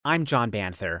I'm John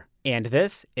Banther, and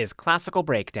this is Classical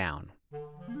Breakdown.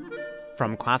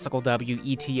 From Classical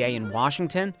WETA in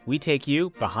Washington, we take you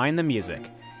behind the music.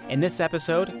 In this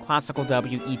episode, Classical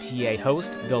WETA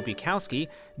host Bill Bukowski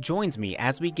joins me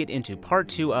as we get into part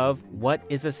 2 of What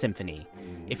is a Symphony?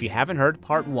 If you haven't heard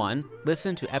part 1,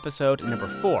 listen to episode number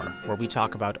 4, where we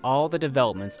talk about all the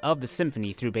developments of the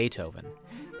symphony through Beethoven.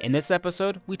 In this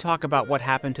episode, we talk about what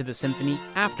happened to the symphony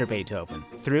after Beethoven,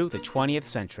 through the 20th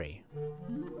century.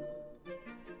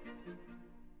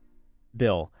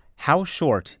 Bill, how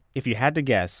short, if you had to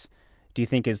guess, do you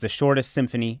think is the shortest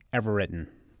symphony ever written?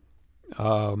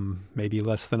 Maybe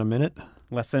less than a minute.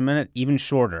 Less than a minute? Even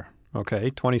shorter. Okay,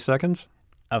 20 seconds?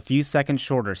 A few seconds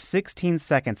shorter, 16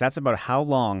 seconds. That's about how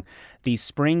long the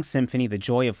Spring Symphony, The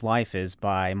Joy of Life, is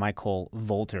by Michael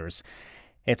Wolters.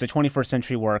 It's a 21st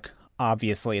century work,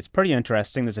 obviously. It's pretty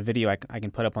interesting. There's a video I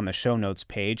can put up on the show notes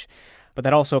page. But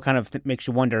that also kind of makes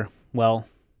you wonder, well,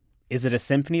 is it a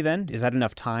symphony then? Is that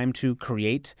enough time to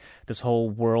create this whole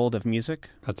world of music?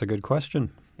 That's a good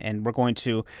question. And we're going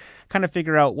to kind of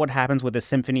figure out what happens with a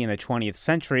symphony in the 20th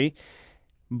century.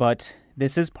 But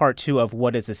this is part 2 of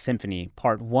What is a Symphony.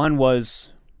 Part 1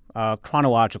 was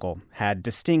chronological, had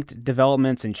distinct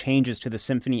developments and changes to the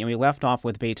symphony, and we left off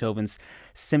with Beethoven's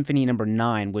Symphony No.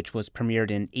 9, which was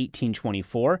premiered in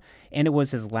 1824, and it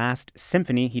was his last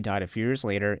symphony. He died a few years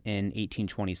later in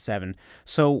 1827.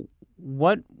 So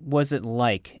what was it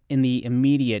like in the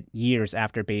immediate years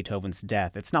after Beethoven's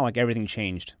death? It's not like everything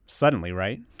changed suddenly,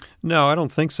 right? No, I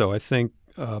don't think so. I think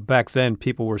back then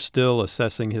people were still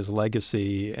assessing his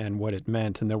legacy and what it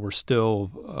meant, and there were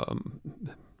still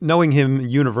knowing him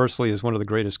universally as one of the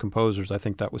greatest composers. I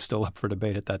think that was still up for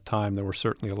debate at that time. There were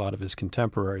certainly a lot of his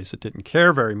contemporaries that didn't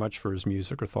care very much for his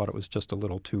music or thought it was just a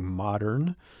little too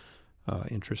modern,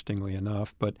 interestingly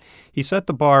enough. But he set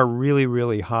the bar really,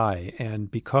 really high.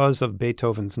 And because of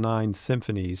Beethoven's 9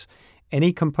 symphonies,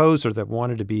 any composer that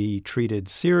wanted to be treated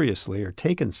seriously or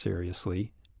taken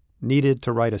seriously needed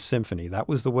to write a symphony. That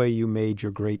was the way you made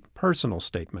your great personal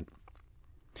statement.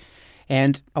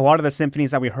 And a lot of the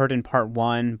symphonies that we heard in part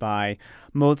 1 by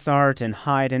Mozart and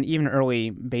Haydn, even early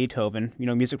Beethoven,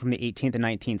 music from the 18th and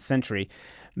 19th century,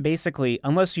 basically,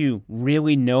 unless you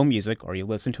really know music or you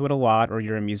listen to it a lot or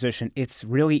you're a musician, it's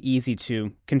really easy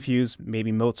to confuse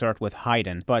maybe Mozart with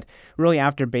Haydn. But really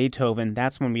after Beethoven,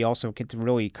 that's when we also get to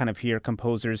really kind of hear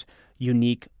composers'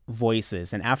 unique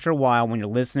voices. And after a while, when you're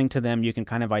listening to them, you can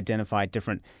kind of identify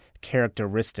different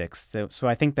characteristics. So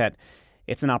I think that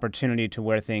it's an opportunity to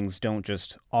where things don't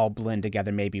just all blend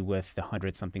together, maybe with the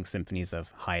 100-something symphonies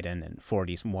of Haydn and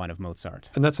 41 of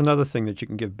Mozart. And that's another thing that you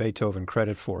can give Beethoven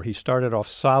credit for. He started off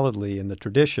solidly in the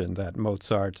tradition that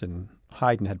Mozart and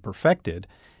Haydn had perfected,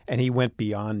 and he went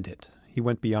beyond it. He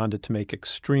went beyond it to make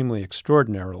extremely,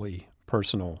 extraordinarily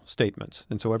personal statements.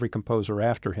 And so every composer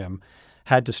after him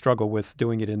had to struggle with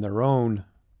doing it in their own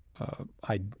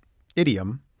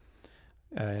idiom,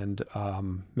 and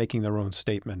making their own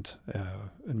statement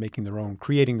and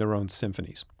creating their own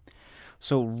symphonies.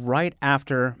 So right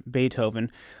after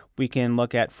Beethoven, we can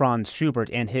look at Franz Schubert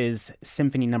and his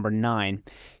Symphony No. 9.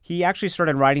 He actually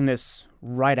started writing this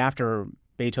right after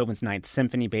Beethoven's Ninth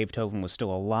Symphony. Beethoven was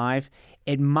still alive.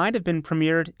 It might have been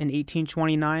premiered in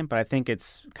 1829, but I think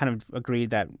it's kind of agreed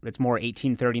that it's more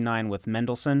 1839 with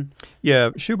Mendelssohn.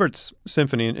 Yeah, Schubert's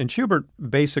symphony, and Schubert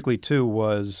basically, too,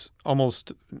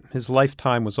 his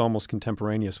lifetime was almost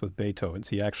contemporaneous with Beethoven's.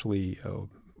 He actually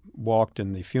walked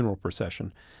in the funeral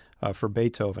procession for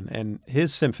Beethoven. And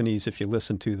his symphonies, if you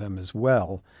listen to them as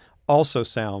well, also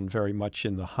sound very much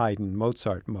in the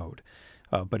Haydn-Mozart mode.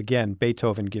 But again,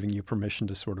 Beethoven giving you permission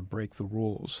to sort of break the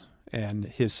rules. And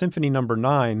his Symphony No.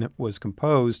 9 was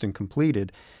composed and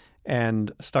completed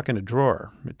and stuck in a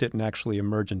drawer. It didn't actually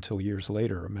emerge until years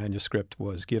later. A manuscript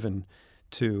was given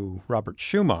to Robert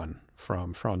Schumann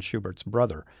from Franz Schubert's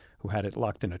brother, who had it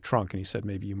locked in a trunk, and he said,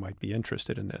 maybe you might be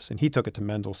interested in this. And he took it to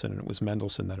Mendelssohn, and it was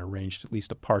Mendelssohn that arranged at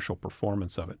least a partial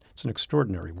performance of it. It's an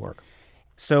extraordinary work.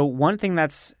 So one thing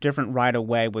that's different right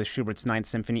away with Schubert's Ninth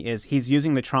Symphony is he's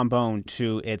using the trombone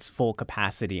to its full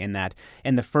capacity, in that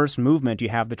in the first movement you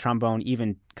have the trombone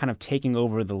even kind of taking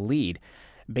over the lead.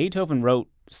 Beethoven wrote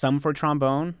some for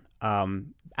trombone,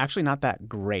 actually not that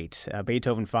great.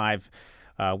 Beethoven 5,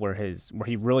 where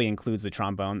he really includes the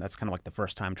trombone, that's kind of like the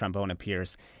first time trombone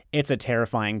appears. It's a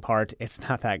terrifying part. It's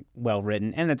not that well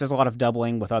written, and there's a lot of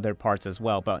doubling with other parts as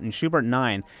well. But in Schubert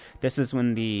 9, this is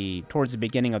towards the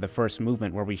beginning of the first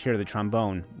movement where we hear the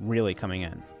trombone really coming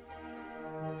in.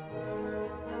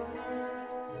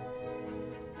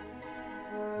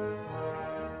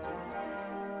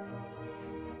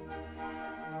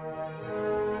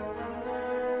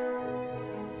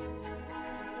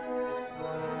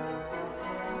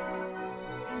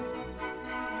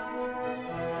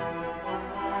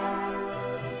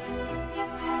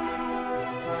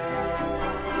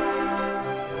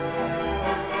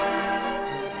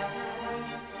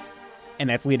 And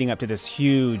that's leading up to this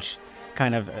huge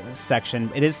kind of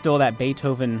section. It is still that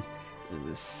Beethoven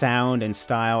sound and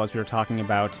style, as we were talking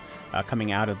about,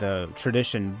 coming out of the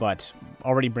tradition, but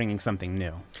already bringing something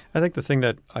new. I think the thing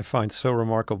that I find so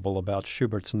remarkable about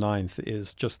Schubert's Ninth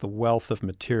is just the wealth of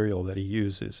material that he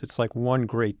uses. It's like one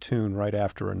great tune right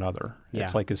after another. Yeah.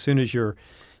 It's like as soon as you're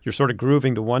sort of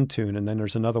grooving to one tune, and then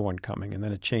there's another one coming, and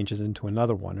then it changes into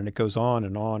another one, and it goes on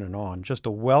and on and on. Just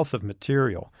a wealth of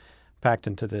material packed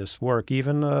into this work,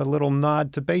 even a little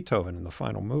nod to Beethoven in the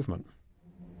final movement.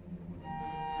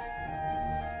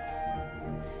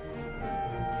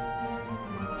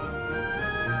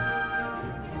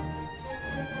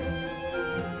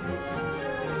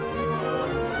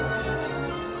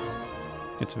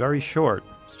 It's very short.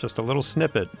 It's just a little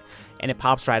snippet. And it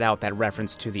pops right out, that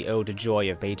reference to the Ode to Joy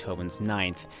of Beethoven's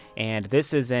Ninth. And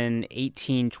this is in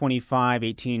 1825,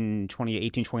 1820,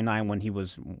 1829 when he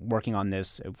was working on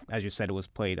this. As you said, it was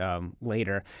played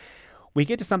later. We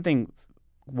get to something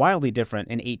wildly different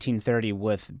in 1830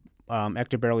 with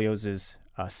Hector Berlioz's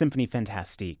Symphonie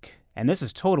Fantastique. And this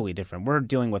is totally different. We're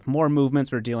dealing with more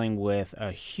movements. We're dealing with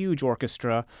a huge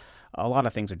orchestra. A lot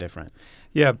of things are different.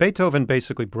 Yeah, Beethoven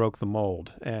basically broke the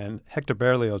mold, and Hector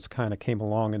Berlioz kind of came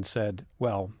along and said,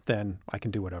 well, then I can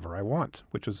do whatever I want,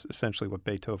 which was essentially what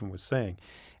Beethoven was saying.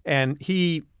 And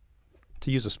he,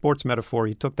 to use a sports metaphor,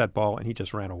 he took that ball and he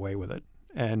just ran away with it.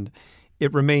 And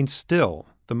it remains still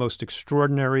the most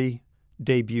extraordinary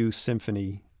debut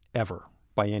symphony ever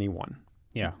by anyone.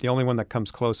 Yeah. The only one that comes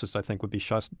closest, I think, would be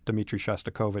Dmitri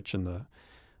Shostakovich in the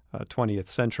 20th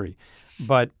century.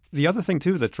 But the other thing,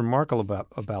 too, that's remarkable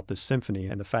about this symphony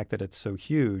and the fact that it's so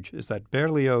huge is that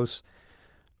Berlioz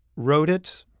wrote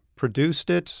it, produced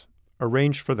it,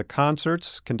 arranged for the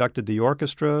concerts, conducted the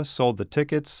orchestra, sold the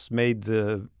tickets, made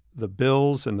the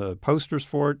bills and the posters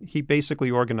for it. He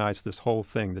basically organized this whole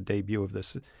thing, the debut of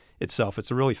this itself.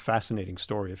 It's a really fascinating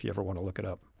story if you ever want to look it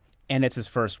up. And it's his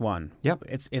first one. Yep.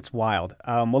 It's wild.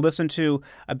 We'll listen to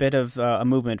a bit of a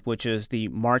movement, which is the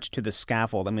March to the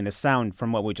Scaffold. I mean, the sound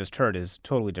from what we just heard is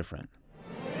totally different.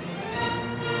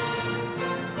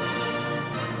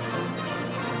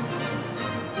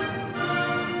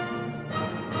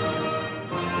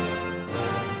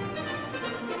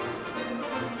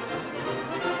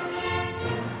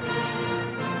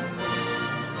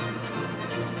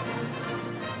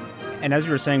 And as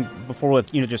you were saying before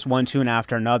with, just one tune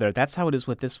after another, that's how it is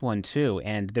with this one too.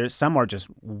 And there's some are just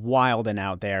wild and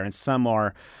out there, and some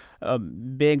are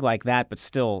big like that, but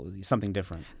still something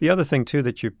different. The other thing too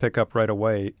that you pick up right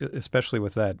away, especially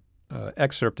with that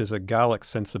excerpt, is a Gallic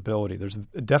sensibility. There's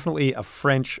definitely a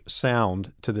French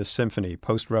sound to this symphony,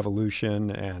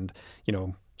 post-revolution and,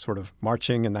 sort of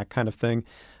marching and that kind of thing,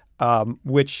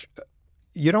 which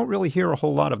you don't really hear a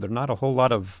whole lot of. There are not a whole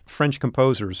lot of French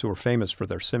composers who are famous for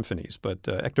their symphonies, but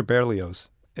Hector Berlioz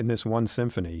in this one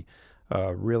symphony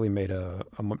really made a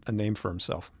name for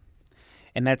himself.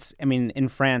 And that's, in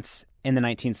France in the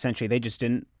 19th century,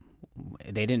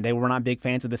 they were not big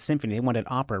fans of the symphony. They wanted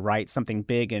opera, right? Something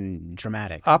big and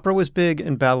dramatic. Opera was big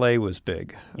and ballet was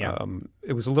big. Yeah.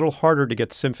 It was a little harder to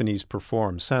get symphonies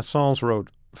performed. Saint-Saëns wrote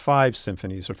 5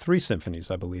 symphonies, or 3 symphonies,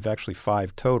 I believe, actually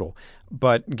 5 total.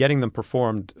 But getting them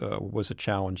performed was a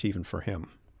challenge even for him.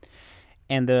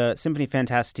 And the Symphonie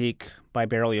Fantastique by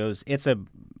Berlioz, it's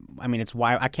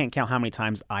wild. I can't count how many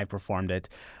times I performed it.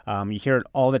 You hear it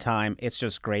all the time. It's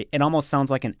just great. It almost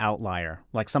sounds like an outlier,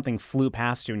 like something flew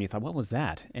past you and you thought, what was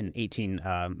that in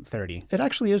 1830? It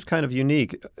actually is kind of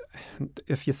unique.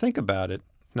 If you think about it,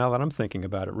 now that I'm thinking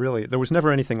about it, really, there was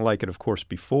never anything like it, of course,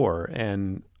 before.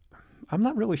 And I'm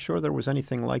not really sure there was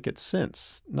anything like it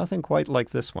since. Nothing quite like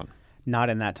this one. Not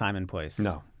in that time and place.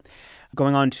 No.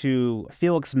 Going on to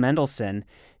Felix Mendelssohn,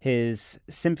 his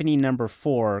Symphony No.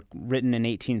 4, written in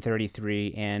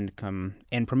 1833 and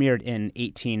premiered in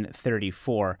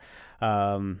 1834,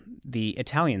 the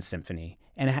Italian Symphony.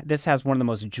 And this has one of the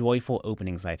most joyful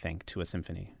openings, I think, to a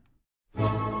symphony.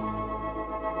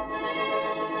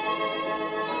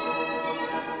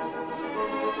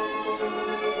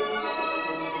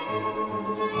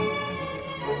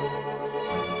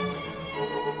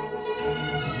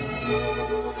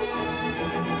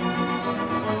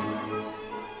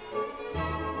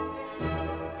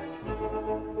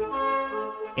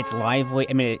 It's lively.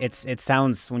 It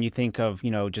sounds, when you think of,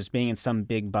 just being in some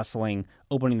big bustling,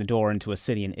 opening the door into a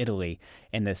city in Italy,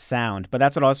 and this sound. But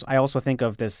that's what I also think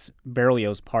of this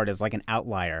Berlioz part as like an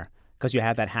outlier, because you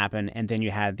had that happen, and then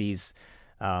you had these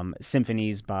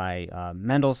symphonies by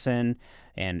Mendelssohn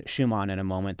and Schumann in a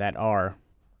moment that are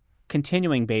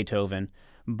continuing Beethoven,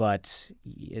 but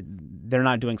they're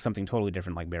not doing something totally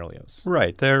different like Berlioz.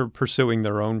 Right. They're pursuing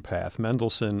their own path.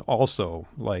 Mendelssohn also,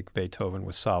 like Beethoven,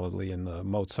 was solidly in the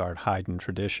Mozart, Haydn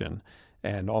tradition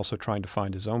and also trying to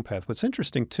find his own path. What's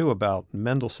interesting, too, about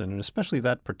Mendelssohn, and especially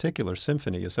that particular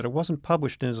symphony, is that it wasn't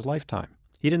published in his lifetime.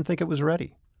 He didn't think it was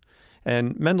ready.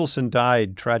 And Mendelssohn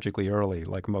died tragically early,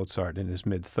 like Mozart, in his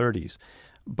mid-30s.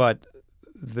 But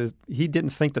he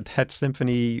didn't think that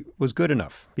symphony was good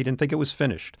enough. He didn't think it was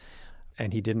finished.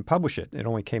 And he didn't publish it. It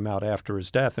only came out after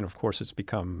his death. And, of course, it's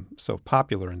become so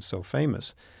popular and so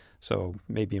famous. So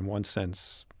maybe in one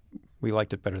sense, we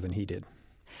liked it better than he did.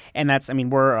 And that's, I mean,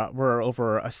 we're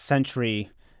over a century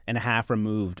and a half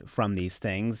removed from these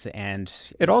things. And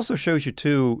it also shows you,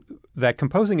 too, that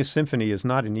composing a symphony is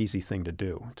not an easy thing to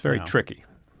do. It's very tricky.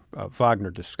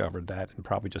 Wagner discovered that and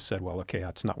probably just said, well, okay,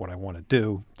 that's not what I want to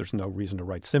do. There's no reason to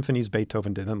write symphonies.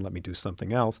 Beethoven didn't. Let me do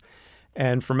something else.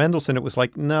 And for Mendelssohn, it was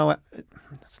like, no,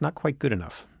 it's not quite good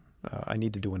enough. I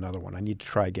need to do another one. I need to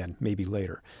try again, maybe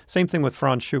later. Same thing with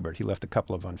Franz Schubert. He left a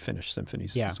couple of unfinished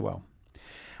symphonies as well.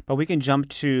 But we can jump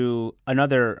to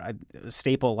another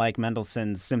staple like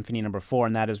Mendelssohn's Symphony No. 4,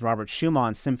 and that is Robert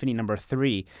Schumann's Symphony No.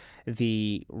 3,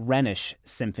 the Rhenish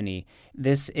Symphony.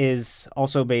 This is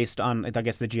also based on, I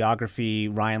guess, the geography,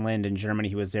 Rhineland in Germany.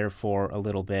 He was there for a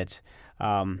little bit.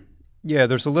 Yeah,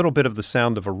 there's a little bit of the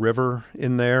sound of a river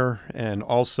in there, and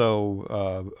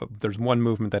also there's one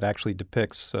movement that actually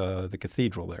depicts the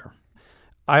cathedral there.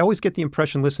 I always get the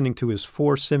impression listening to his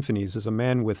 4 symphonies as a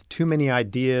man with too many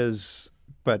ideas,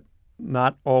 but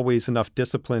not always enough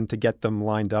discipline to get them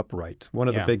lined up right. One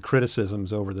of the big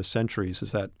criticisms over the centuries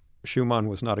is that Schumann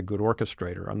was not a good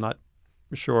orchestrator. I'm not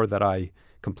sure that I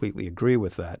completely agree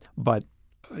with that, but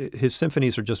his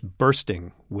symphonies are just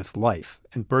bursting with life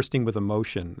and bursting with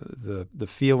emotion, the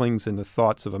feelings and the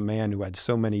thoughts of a man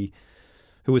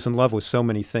who was in love with so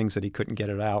many things that he couldn't get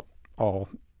it out all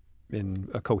in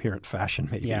a coherent fashion,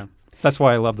 maybe. Yeah. That's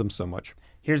why I love them so much.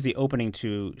 Here's the opening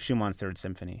to Schumann's Third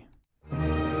Symphony.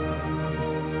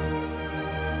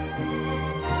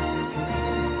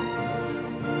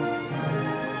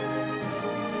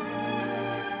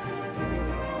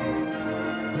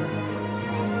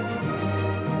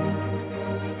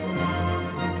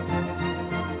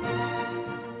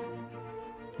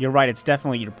 You're right. It's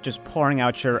definitely, you're just pouring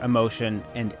out your emotion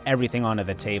and everything onto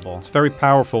the table. It's very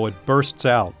powerful. It bursts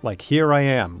out like, here I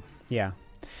am. Yeah.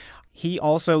 He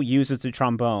also uses the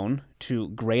trombone to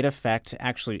great effect,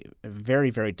 actually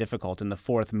very, very difficult in the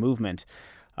 4th movement.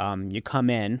 You come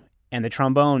in, and the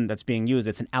trombone that's being used,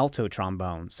 it's an alto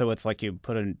trombone. So it's like you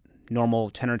put a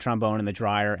normal tenor trombone in the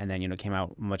dryer, and then, it came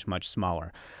out much, much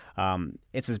smaller.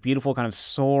 It's this beautiful kind of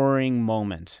soaring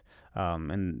moment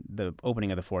in the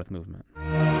opening of the 4th movement.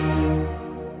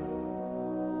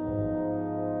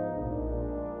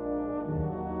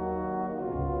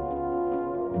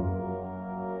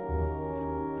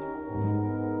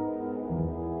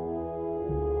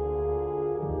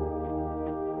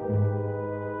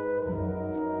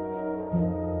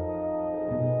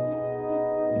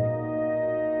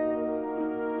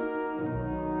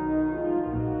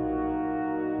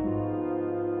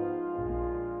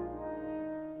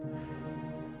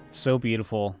 So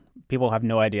beautiful. People have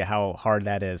no idea how hard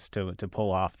that is to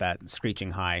pull off that screeching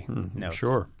high notes.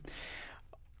 Sure.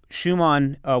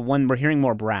 Schumann, when we're hearing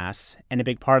more brass, and a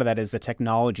big part of that is the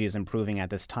technology is improving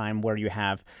at this time where you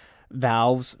have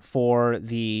valves for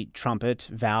the trumpet,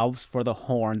 valves for the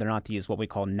horn. They're not these what we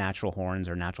call natural horns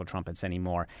or natural trumpets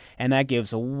anymore. And that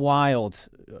gives a wild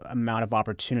amount of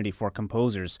opportunity for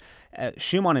composers.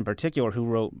 Schumann in particular, who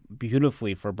wrote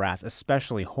beautifully for brass,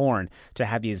 especially horn, to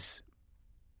have these,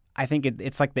 I think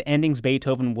it's like the endings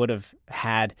Beethoven would have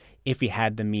had if he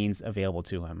had the means available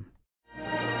to him.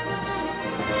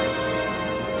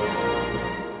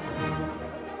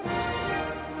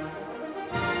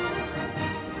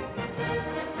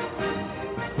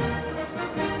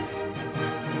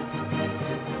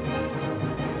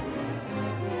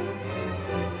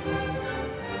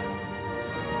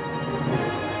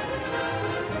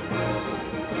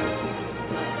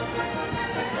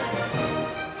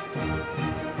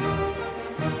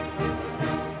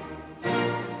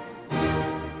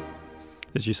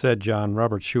 As you said, John,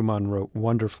 Robert Schumann wrote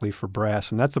wonderfully for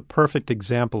brass, and that's a perfect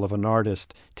example of an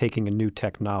artist taking a new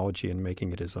technology and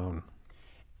making it his own.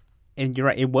 And you're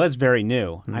right, it was very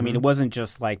new. I mean, it wasn't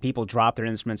just like people dropped their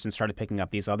instruments and started picking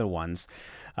up these other ones.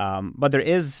 But there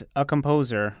is a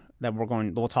composer that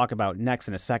we'll talk about next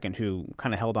in a second who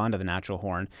kind of held on to the natural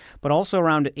horn. But also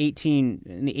around in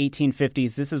the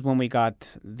 1850s, this is when we got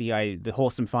the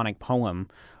whole symphonic poem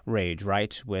rage,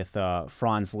 right, with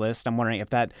Franz Liszt. I'm wondering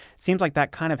if that seems like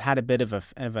that kind of had a bit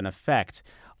of an effect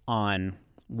on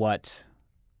what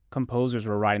composers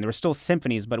were writing. There were still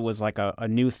symphonies, but it was like a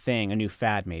new thing, a new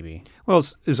fad maybe. Well,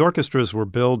 as orchestras were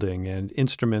building and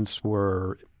instruments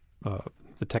were,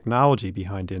 the technology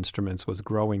behind instruments was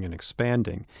growing and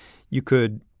expanding, you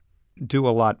could do a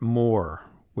lot more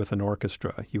with an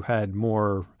orchestra. You had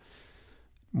more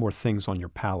things on your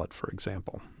palette, for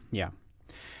example. Yeah.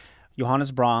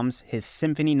 Johannes Brahms, his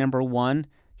Symphony No. 1,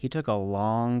 he took a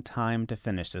long time to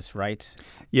finish this, right?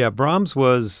 Yeah, Brahms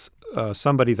was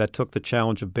somebody that took the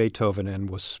challenge of Beethoven and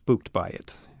was spooked by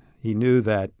it. He knew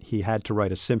that he had to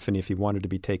write a symphony if he wanted to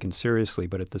be taken seriously,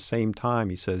 but at the same time,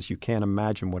 he says, you can't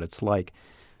imagine what it's like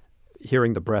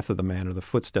hearing the breath of the man or the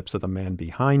footsteps of the man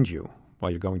behind you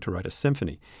while you're going to write a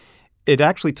symphony. It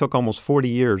actually took almost 40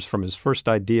 years from his first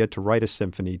idea to write a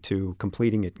symphony to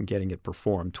completing it and getting it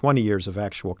performed, 20 years of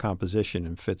actual composition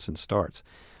in fits and starts.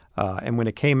 And when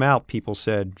it came out, people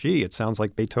said, "Gee, it sounds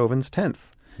like Beethoven's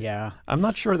 10th." Yeah. I'm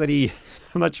not sure that he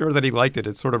liked it.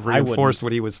 It sort of reinforced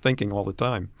what he was thinking all the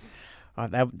time.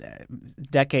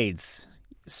 Decades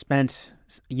spent,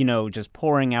 just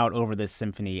pouring out over this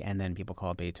symphony, and then people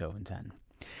call it Beethoven 10.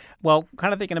 Well,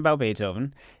 kind of thinking about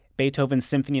Beethoven's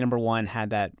Symphony No. 1 had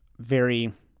that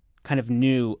very kind of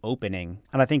new opening.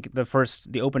 And I think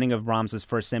the opening of Brahms'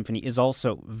 first symphony is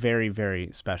also very, very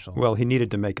special. Well, he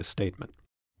needed to make a statement.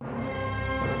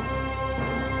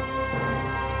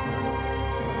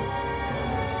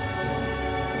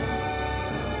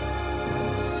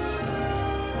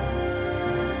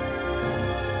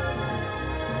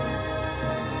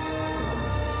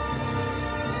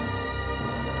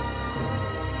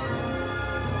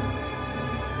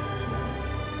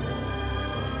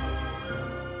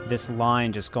 This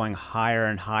line just going higher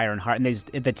and higher and higher. And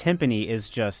the timpani is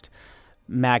just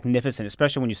magnificent,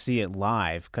 especially when you see it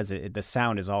live, because the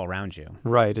sound is all around you.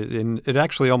 Right. It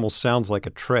actually almost sounds like a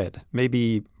tread.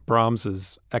 Maybe Brahms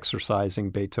is exercising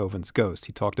Beethoven's ghost.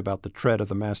 He talked about the tread of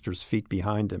the master's feet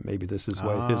behind him. Maybe this is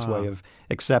his way of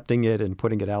accepting it and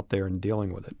putting it out there and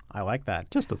dealing with it. I like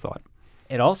that. Just a thought.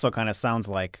 It also kind of sounds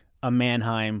like a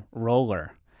Mannheim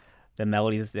roller. They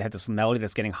have this melody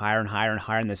that's getting higher and higher and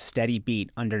higher, and this steady beat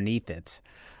underneath it.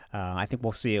 I think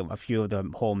we'll see a few of the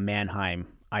whole Mannheim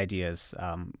ideas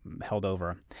held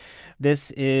over.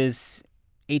 This is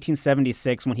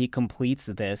 1876 when he completes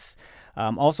this.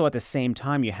 Also at the same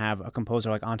time, you have a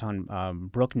composer like Anton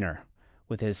Bruckner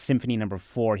with his Symphony No.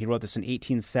 4. He wrote this in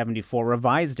 1874,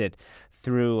 revised it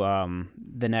through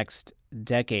the next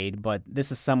decade, but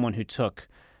this is someone who took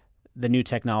the new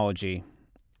technology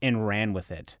and ran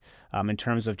with it in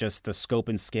terms of just the scope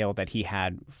and scale that he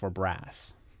had for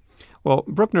brass. Well,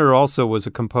 Bruckner also was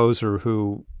a composer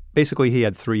who basically he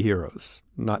had three heroes,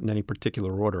 not in any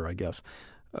particular order, I guess.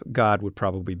 God would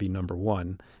probably be number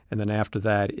one, and then after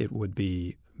that it would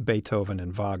be Beethoven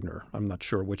and Wagner. I'm not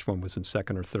sure which one was in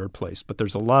second or third place, but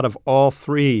there's a lot of all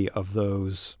three of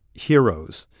those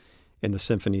heroes in the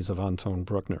symphonies of Anton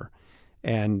Bruckner.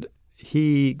 And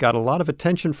he got a lot of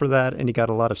attention for that, and he got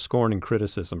a lot of scorn and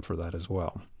criticism for that as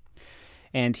well.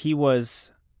 And he was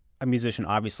a musician,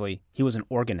 obviously. He was an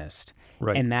organist.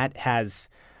 Right. And that has,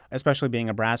 especially being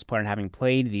a brass player and having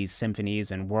played these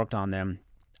symphonies and worked on them,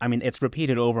 I mean, it's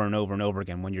repeated over and over and over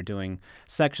again when you're doing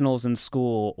sectionals in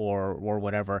school or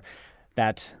whatever,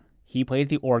 that he played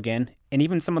the organ, and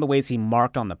even some of the ways he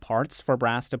marked on the parts for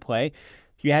brass to play,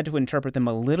 you had to interpret them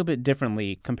a little bit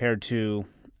differently compared to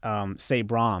say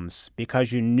Brahms,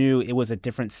 because you knew it was a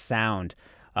different sound,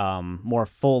 more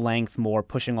full length, more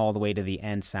pushing all the way to the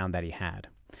end sound that he had.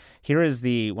 Here is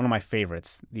one of my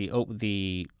favorites, the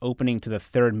opening to the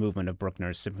third movement of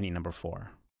Bruckner's Symphony No. 4.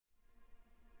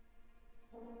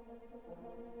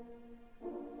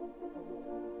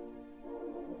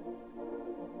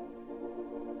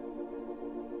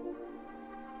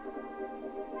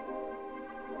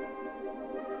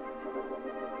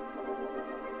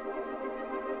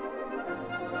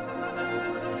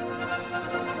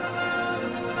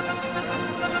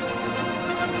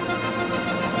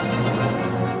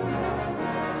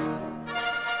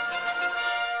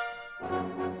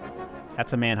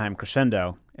 That's a Mannheim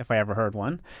crescendo, if I ever heard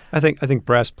one. I think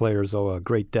brass players owe a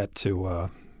great debt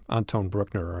to Anton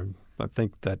Bruckner. I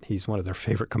think that he's one of their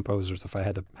favorite composers, if I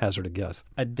had to hazard a guess.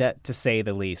 A debt to say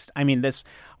the least. I mean, this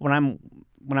when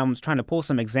I was trying to pull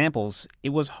some examples, it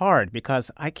was hard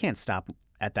because I can't stop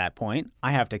at that point.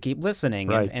 I have to keep listening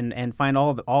Right. and find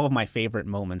all of my favorite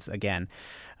moments again.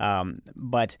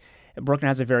 But Bruckner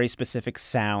has a very specific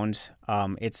sound.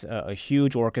 It's a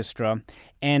huge orchestra,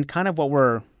 and kind of what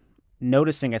we're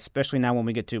noticing, especially now when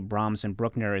we get to Brahms and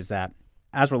Bruckner, is that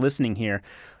as we're listening here,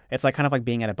 it's like kind of like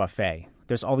being at a buffet.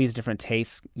 There's all these different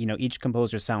tastes. You know, each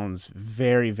composer sounds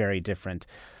very, very different.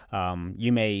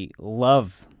 You may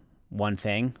love one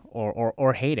thing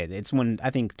or hate it. It's when I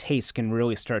think tastes can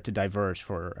really start to diverge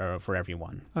for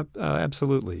everyone.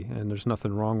 Absolutely, and there's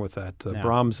nothing wrong with that. No.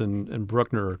 Brahms and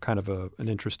Bruckner are kind of an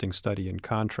interesting study in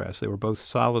contrast. They were both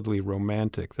solidly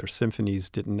romantic. Their symphonies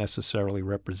didn't necessarily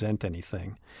represent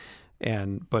anything.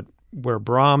 But where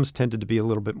Brahms tended to be a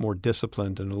little bit more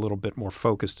disciplined and a little bit more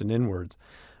focused and inwards,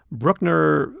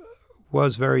 Bruckner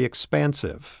was very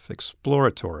expansive,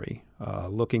 exploratory,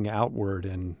 looking outward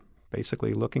and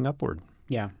basically looking upward.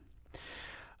 Yeah.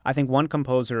 I think one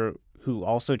composer who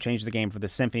also changed the game for the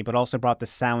symphony but also brought the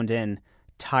sound in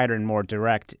tighter and more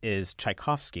direct is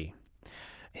Tchaikovsky.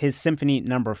 His Symphony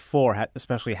No. 4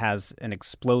 especially has an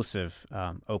explosive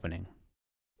opening.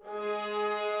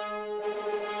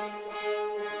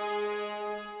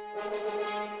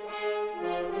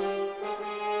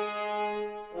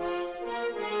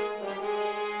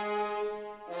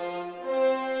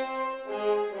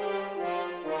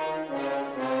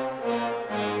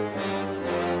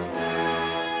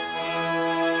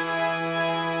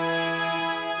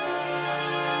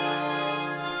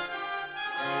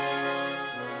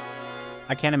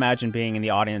 I can't imagine being in the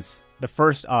audience, the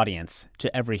first audience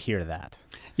to ever hear that.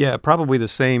 Yeah, probably the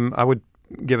same. I would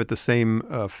give it the same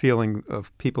feeling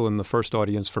of people in the first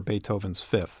audience for Beethoven's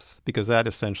Fifth, because that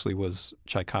essentially was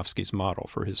Tchaikovsky's model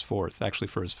for his fourth, actually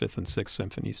for his fifth and sixth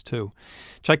symphonies too.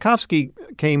 Tchaikovsky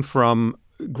came from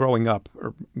growing up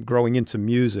or growing into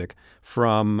music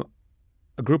from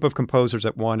a group of composers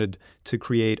that wanted to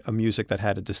create a music that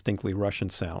had a distinctly Russian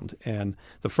sound. And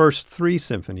the first three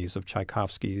symphonies of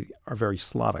Tchaikovsky are very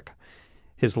Slavic.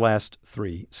 His last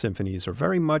three symphonies are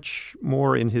very much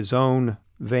more in his own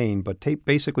vein, but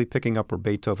basically picking up where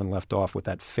Beethoven left off with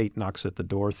that Fate Knocks at the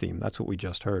Door theme. That's what we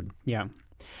just heard. Yeah.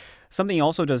 Something he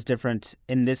also does different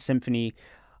in this symphony,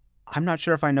 I'm not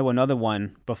sure if I know another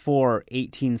one before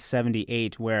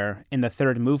 1878 where in the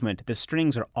third movement, the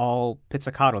strings are all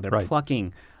pizzicato. They're Right.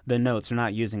 plucking the notes. They're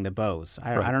not using the bows.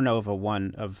 I Right. don't know of a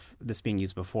one of this being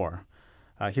used before.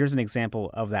 Here's an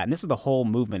example of that. And this is the whole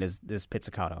movement is this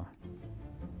pizzicato.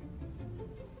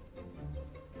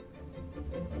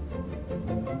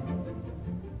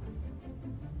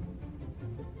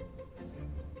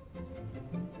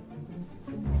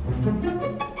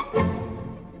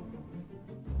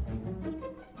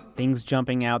 Things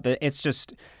jumping out. It's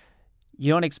just,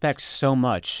 you don't expect so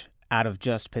much out of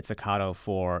just pizzicato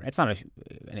for, it's not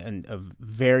a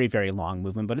very, very long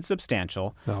movement, but it's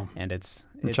substantial. No. And it's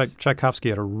Tchaikovsky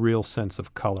had a real sense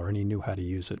of color, and he knew how to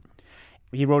use it.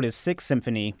 He wrote his Sixth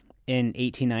Symphony in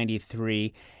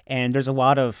 1893, and there's a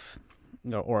lot of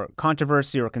or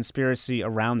controversy or conspiracy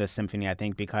around this symphony, I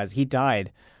think, because he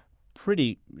died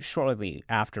pretty shortly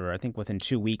after, I think within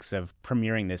 2 weeks of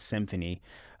premiering this symphony,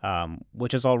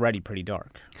 which is already pretty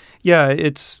dark. Yeah,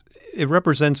 it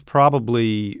represents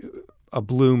probably a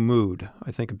blue mood.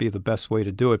 I think would be the best way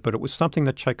to do it, but it was something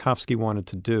that Tchaikovsky wanted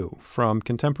to do. From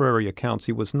contemporary accounts,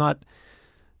 he was not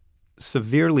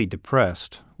severely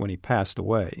depressed when he passed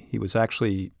away.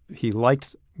 He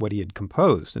liked what he had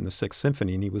composed in the Sixth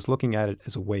Symphony, and he was looking at it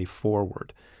as a way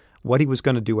forward. What he was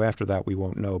going to do after that, we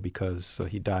won't know because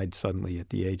he died suddenly at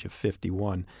the age of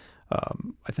 51.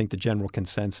 I think the general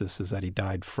consensus is that he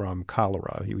died from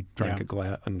cholera. He drank a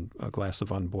glass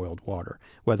of unboiled water.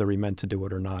 Whether he meant to do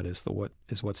it or not is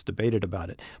what's debated about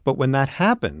it. But when that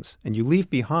happens, and you leave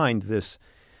behind this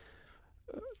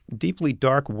deeply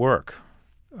dark work,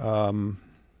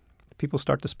 people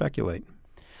start to speculate.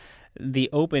 The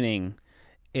opening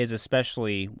is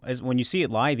especially, as when you see it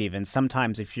live even,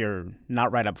 sometimes if you're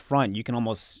not right up front, you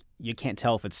can't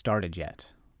tell if it started yet.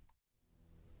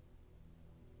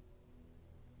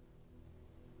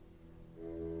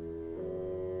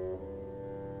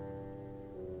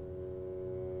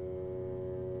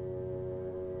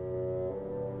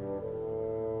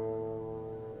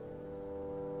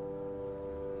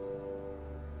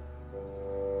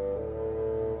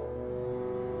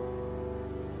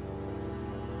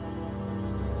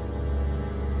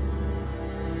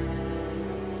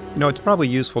 It's probably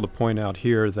useful to point out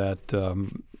here that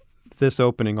this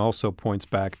opening also points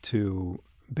back to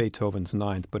Beethoven's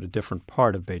Ninth, but a different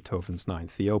part of Beethoven's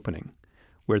Ninth, the opening,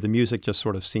 where the music just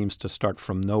sort of seems to start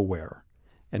from nowhere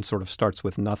and sort of starts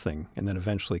with nothing and then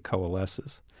eventually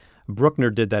coalesces. Bruckner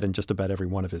did that in just about every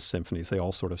one of his symphonies. They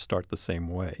all sort of start the same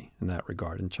way in that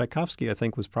regard. And Tchaikovsky, I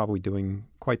think, was probably doing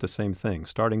quite the same thing,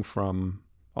 starting from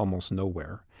almost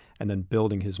nowhere and then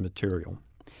building his material.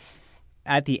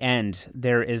 At the end,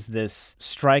 there is this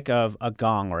strike of a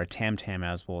gong or a tam-tam,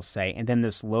 as we'll say, and then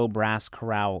this low brass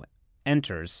chorale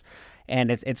enters, and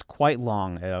it's quite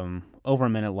long, over a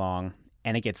minute long,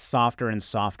 and it gets softer and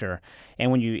softer.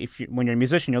 And when you're a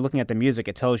musician, you're looking at the music,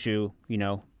 it tells you,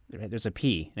 there's a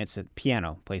P, and it's a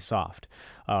piano, play soft,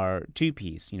 or two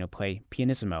Ps, play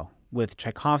pianissimo. With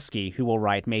Tchaikovsky, who will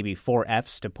write maybe 4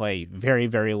 Fs to play very,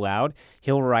 very loud,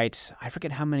 he'll write, I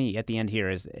forget how many at the end here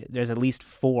is, there's at least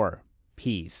 4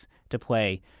 Ps to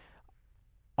play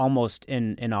almost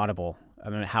inaudible. I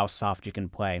mean, how soft you can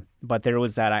play. But there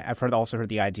was that, I've also heard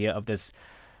the idea of this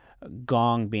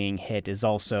gong being hit is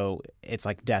also, it's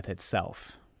like death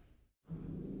itself.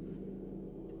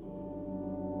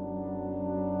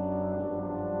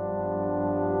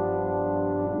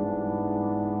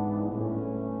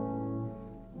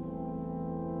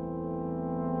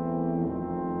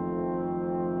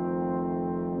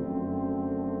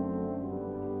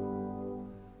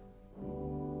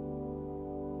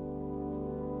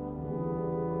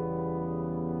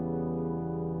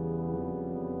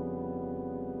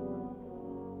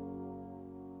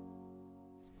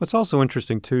 What's also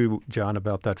interesting, too, John,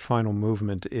 about that final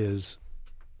movement is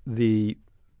the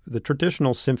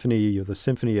traditional symphony, or the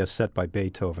symphony as set by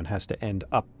Beethoven, has to end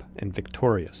up and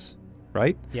victorious,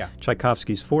 right? Yeah.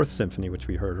 Tchaikovsky's Fourth Symphony, which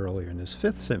we heard earlier, and his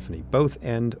Fifth Symphony, both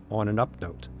end on an up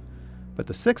note. But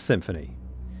the Sixth Symphony,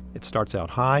 it starts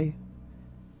out high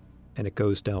and it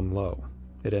goes down low.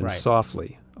 It ends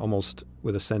softly, almost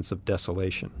with a sense of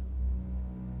desolation.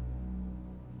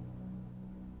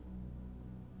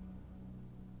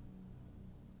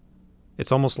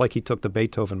 It's almost like he took the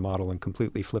Beethoven model and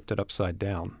completely flipped it upside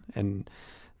down. And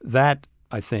that,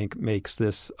 I think, makes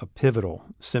this a pivotal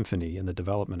symphony in the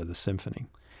development of the symphony.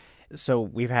 So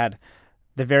we've had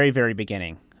the very, very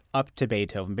beginning, up to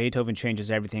Beethoven. Beethoven changes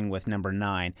everything with number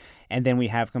 9. And then we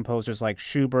have composers like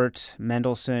Schubert,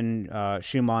 Mendelssohn,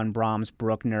 Schumann, Brahms,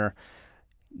 Bruckner,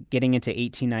 getting into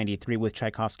 1893 with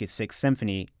Tchaikovsky's Sixth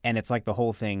Symphony, and it's like the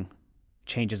whole thing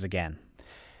changes again.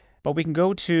 But we can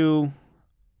go to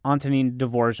Antonin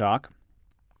Dvorak,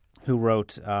 who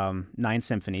wrote 9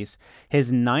 symphonies.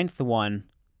 His 9th one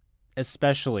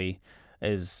especially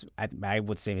is, I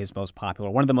would say, his most popular,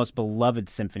 one of the most beloved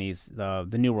symphonies,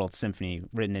 the New World Symphony,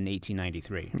 written in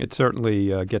 1893. It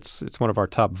certainly it's one of our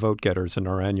top vote getters in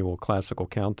our annual classical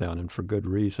countdown, and for good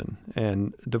reason.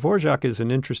 And Dvorak is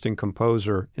an interesting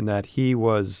composer in that he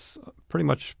was pretty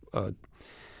much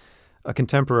a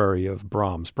contemporary of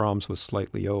Brahms. Brahms was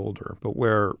slightly older, but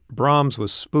where Brahms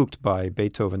was spooked by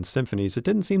Beethoven's symphonies, it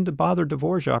didn't seem to bother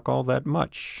Dvorak all that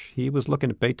much. He was looking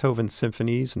at Beethoven's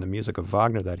symphonies and the music of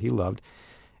Wagner that he loved,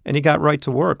 and he got right to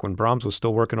work. When Brahms was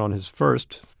still working on his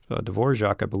first,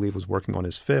 Dvorak, I believe, was working on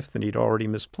his 5th, and he'd already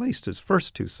misplaced his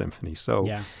first 2 symphonies. So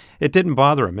It didn't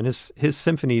bother him, and his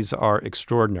symphonies are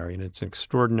extraordinary, and it's an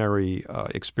extraordinary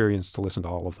experience to listen to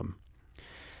all of them.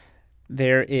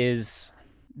 There is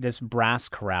this brass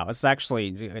chorale. It's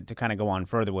actually, to kind of go on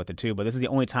further with the tuba, this is the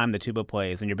only time the tuba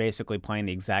plays, and you're basically playing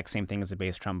the exact same thing as the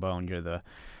bass trombone.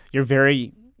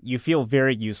 You feel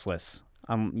very useless.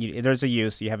 There's a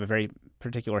use. You have a very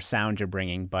particular sound you're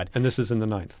bringing, but... And this is in the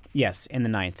 9th. Yes, in the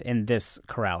 9th, in this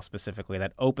chorale specifically,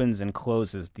 that opens and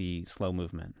closes the slow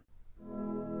movement.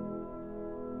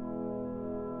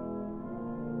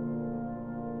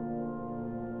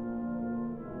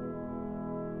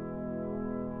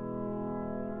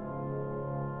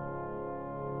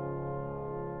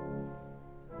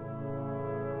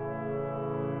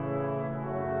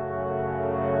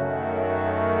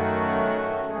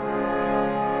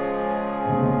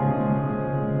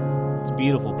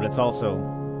 Beautiful, but it's also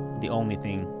the only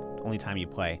time you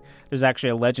play. There's actually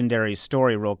a legendary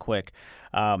story, real quick.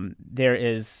 There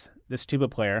is this tuba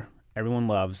player everyone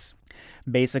loves.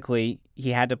 Basically,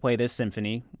 he had to play this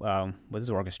symphony with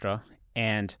his orchestra,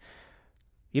 and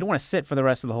you don't want to sit for the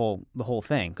rest of the whole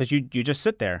thing, because you just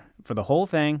sit there for the whole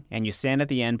thing, and you stand at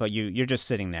the end, but you're just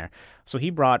sitting there. So he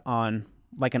brought on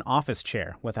like an office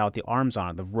chair without the arms on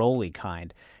it, the rolly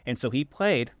kind. And so he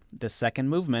played the second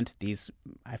movement, these,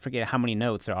 I forget how many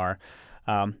notes there are,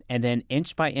 and then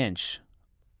inch by inch,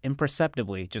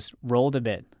 imperceptibly, just rolled a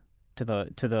bit to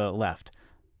the left.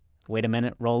 Wait a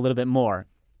minute, roll a little bit more.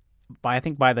 I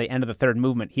think by the end of the third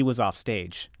movement, he was off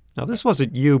stage. Now, this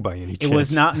wasn't you by any chance. It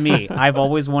was not me. I've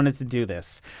always wanted to do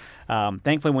this.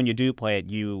 Thankfully, when you do play it,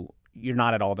 you're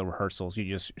not at all the rehearsals. You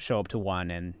just show up to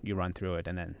one and you run through it,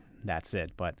 and then that's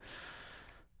it. But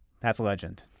that's a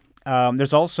legend.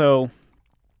 There's also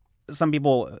some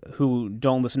people who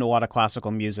don't listen to a lot of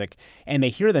classical music, and they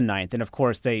hear the Ninth, and of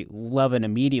course they love it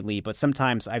immediately. But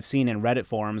sometimes I've seen in Reddit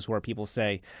forums where people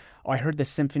say, "Oh, I heard the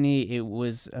symphony. It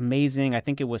was amazing. I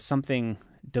think it was something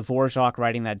Dvorak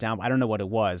writing that down. I don't know what it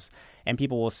was." And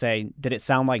people will say, "Did it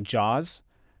sound like Jaws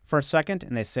for a second?"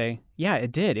 And they say, "Yeah,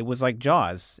 it did. It was like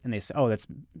Jaws." And they say, "Oh, that's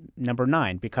number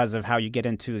 9 because of how you get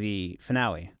into the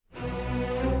finale."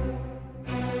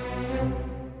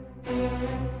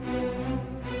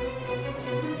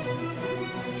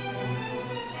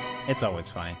 It's always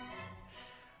funny.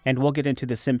 And we'll get into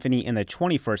the symphony in the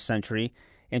 21st century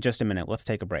in just a minute. Let's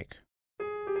take a break.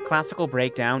 Classical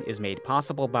Breakdown is made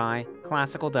possible by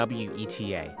Classical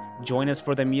WETA. Join us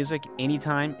for the music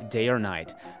anytime, day or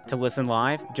night. To listen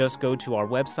live, just go to our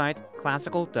website,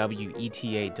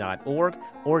 classicalweta.org,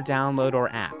 or download our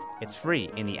app. It's free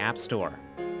in the App Store.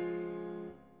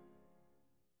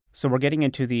 So we're getting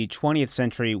into the 20th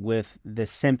century with the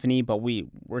symphony, but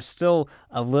we're still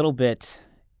a little bit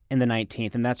in the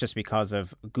 19th, and that's just because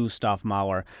of Gustav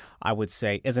Mahler, I would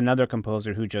say, is another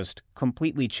composer who just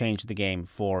completely changed the game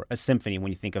for a symphony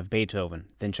when you think of Beethoven,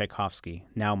 then Tchaikovsky,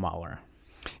 now Mahler.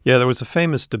 Yeah, there was a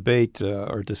famous debate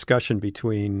or discussion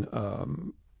between,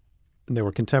 they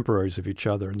were contemporaries of each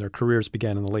other, and their careers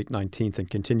began in the late 19th and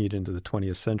continued into the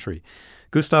 20th century.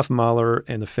 Gustav Mahler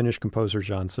and the Finnish composer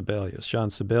Jan Sibelius. Jan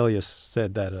Sibelius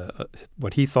said that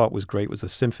what he thought was great was a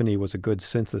symphony was a good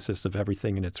synthesis of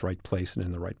everything in its right place and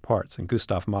in the right parts. And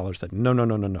Gustav Mahler said,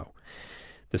 no.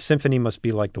 The symphony must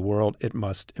be like the world. It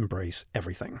must embrace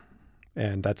everything.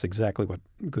 And that's exactly what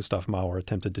Gustav Mahler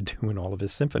attempted to do in all of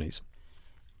his symphonies.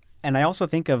 And I also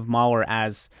think of Mahler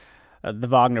as the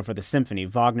Wagner for the symphony.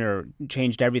 Wagner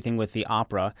changed everything with the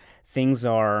opera. Things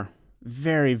are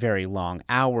very, very long,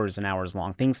 hours and hours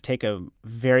long. Things take a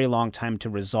very long time to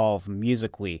resolve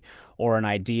musically, or an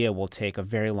idea will take a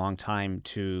very long time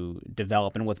to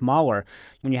develop. And with Mahler,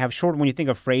 when you think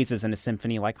of phrases in a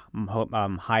symphony like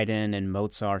Haydn and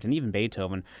Mozart and even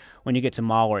Beethoven, when you get to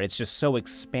Mahler, it's just so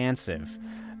expansive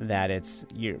that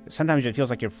sometimes it feels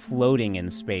like you're floating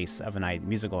in space of a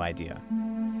musical idea.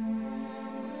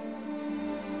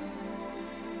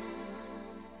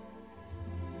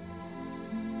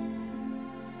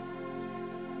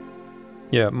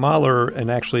 Yeah, Mahler, and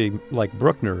actually like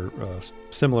Bruckner,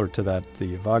 similar to that,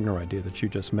 the Wagner idea that you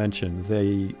just mentioned,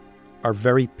 they are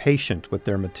very patient with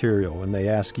their material, and they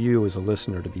ask you as a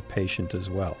listener to be patient as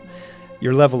well.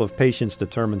 Your level of patience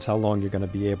determines how long you're going to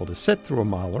be able to sit through a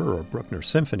Mahler or a Bruckner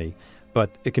symphony,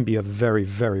 but it can be a very,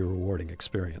 very rewarding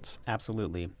experience.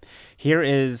 Absolutely. Here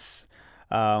is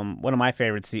one of my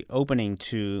favorites, the opening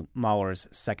to Mahler's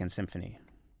Second Symphony.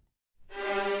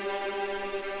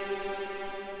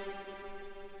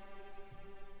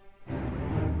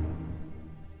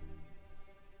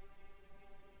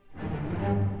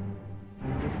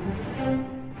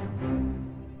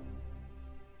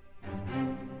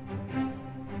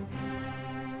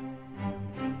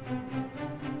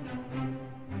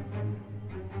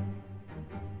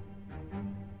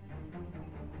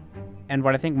 And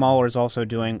what I think Mahler is also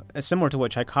doing, similar to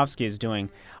what Tchaikovsky is doing,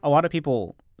 a lot of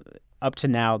people up to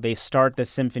now, they start the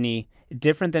symphony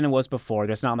different than it was before.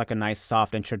 There's not like a nice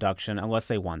soft introduction unless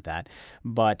they want that,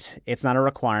 but it's not a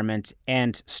requirement.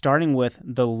 And starting with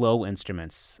the low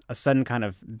instruments, a sudden kind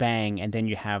of bang, and then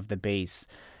you have the bass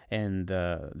and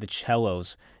the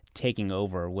cellos taking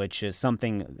over, which is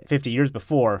something 50 years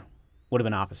before would have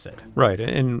been opposite. Right,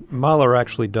 and Mahler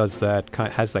actually does that,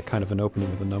 has that kind of an opening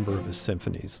with a number of his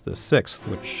symphonies. The Sixth,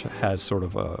 which has sort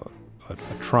of a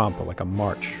trompe, like a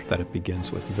march that it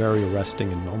begins with, very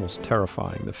arresting and almost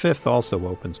terrifying. The Fifth also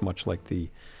opens much like the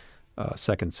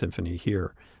Second Symphony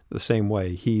here, the same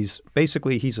way. He's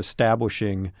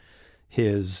establishing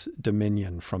his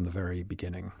dominion from the very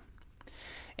beginning.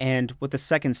 And with the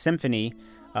Second Symphony,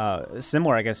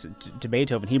 similar, I guess, to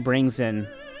Beethoven, he brings in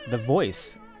the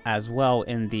voice as well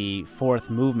in the fourth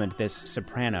movement, this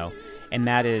soprano, and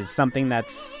that is something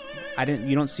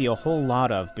you don't see a whole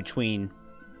lot of between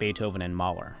Beethoven and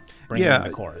Mahler, bringing in the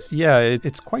chorus. Yeah,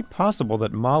 it's quite possible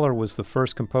that Mahler was the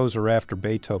first composer after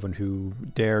Beethoven who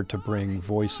dared to bring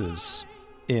voices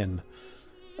in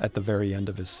at the very end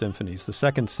of his symphonies. The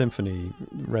Second Symphony,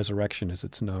 Resurrection as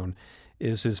it's known,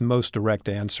 is his most direct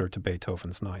answer to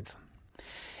Beethoven's Ninth.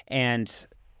 And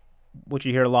what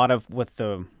you hear a lot of with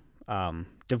the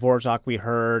Dvorak we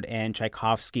heard and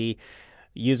Tchaikovsky,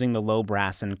 using the low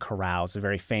brass and chorales, a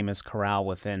very famous chorale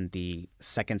within the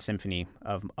Second Symphony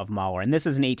of Mahler. And this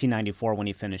is in 1894 when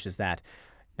he finishes that.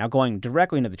 Now, going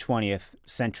directly into the 20th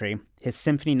century, his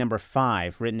Symphony Number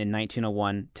 5, written in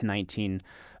 1901 to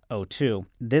 1902,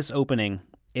 this opening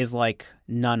is like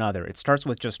none other. It starts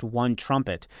with just one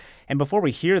trumpet. And before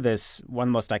we hear this, one of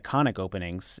the most iconic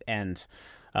openings and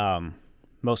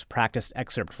most practiced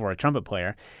excerpt for a trumpet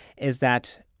player is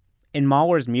that in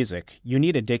Mahler's music, you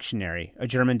need a dictionary, a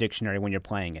German dictionary when you're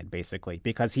playing it, basically,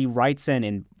 because he writes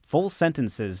in full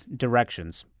sentences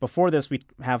directions. Before this, we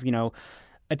have,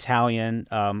 Italian,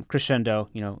 crescendo,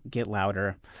 get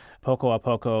louder, poco a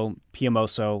poco,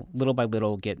 piamoso, little by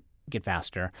little, get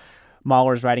faster.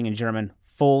 Mahler's writing in German,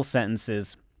 full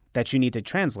sentences that you need to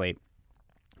translate.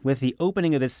 With the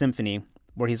opening of this symphony,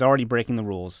 where he's already breaking the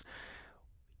rules,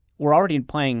 we're already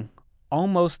playing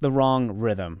almost the wrong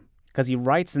rhythm, because he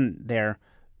writes in there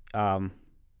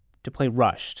to play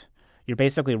rushed. You're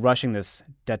basically rushing this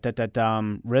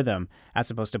da-da-da-dum rhythm as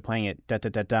opposed to playing it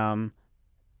da-da-da-dum,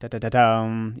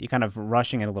 da-da-da-dum. You're kind of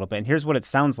rushing it a little bit. And here's what it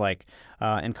sounds like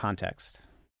in context.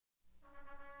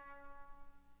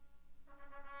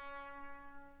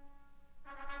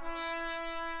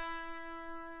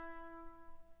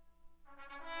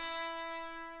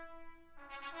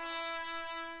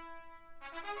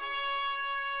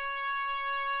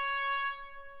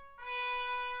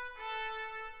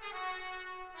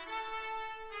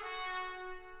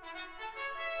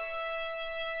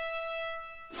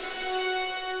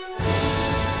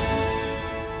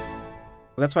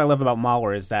 That's what I love about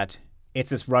Mahler is that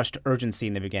it's this rushed urgency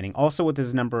in the beginning. Also with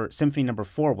his Symphony Number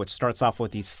 4, which starts off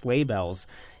with these sleigh bells,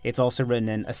 it's also written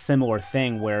in a similar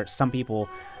thing where some people,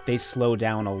 they slow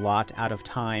down a lot out of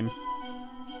time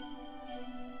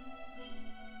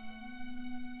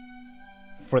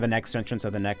for the next entrance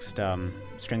of the next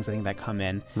strings, I think, that come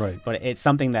in. Right. But it's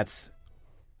something that's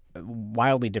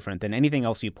wildly different than anything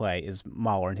else you play is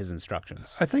Mahler and his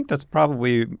instructions. I think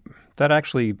that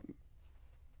actually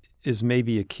is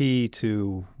maybe a key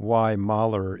to why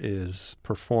Mahler is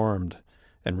performed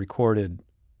and recorded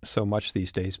so much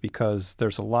these days, because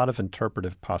there's a lot of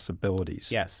interpretive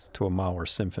possibilities to a Mahler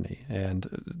symphony. And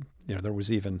there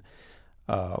was even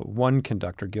one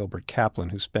conductor, Gilbert Kaplan,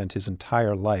 who spent his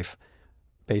entire life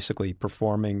basically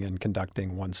performing and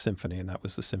conducting one symphony, and that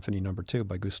was the Symphony Number 2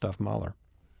 by Gustav Mahler.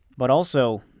 But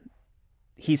also,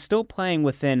 he's still playing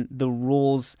within the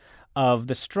rules of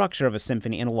the structure of a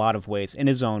symphony in a lot of ways, in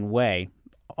his own way,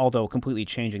 although completely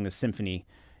changing the symphony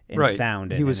in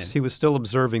sound. He was still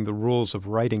observing the rules of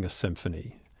writing a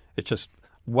symphony. It's just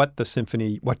what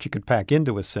you could pack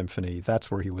into a symphony, that's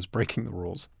where he was breaking the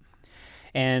rules.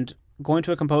 And going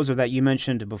to a composer that you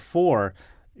mentioned before,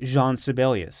 Jean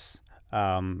Sibelius.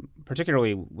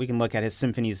 Particularly, we can look at his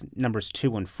symphonies numbers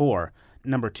 2 and 4.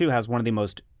 Number 2 has one of the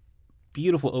most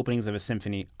beautiful openings of a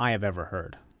symphony I have ever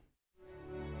heard.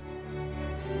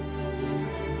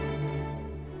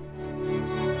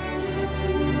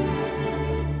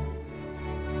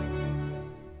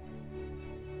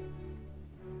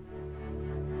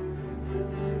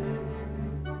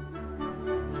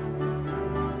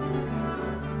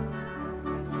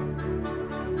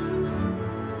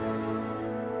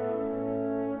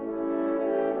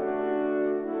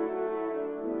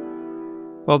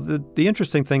 Well, the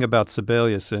interesting thing about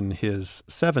Sibelius in his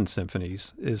 7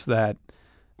 symphonies is that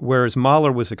whereas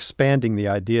Mahler was expanding the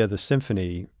idea of the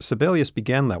symphony, Sibelius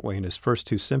began that way in his first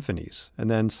 2 symphonies. And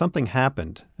then something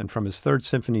happened, and from his 3rd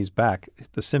symphonies back,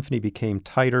 the symphony became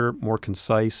tighter, more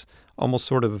concise, almost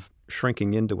sort of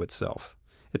shrinking into itself.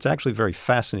 It's actually very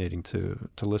fascinating to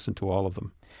listen to all of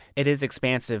them. It is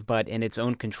expansive, but in its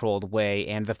own controlled way,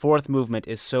 and the 4th movement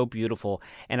is so beautiful,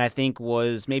 and I think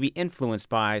was maybe influenced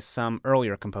by some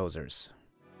earlier composers.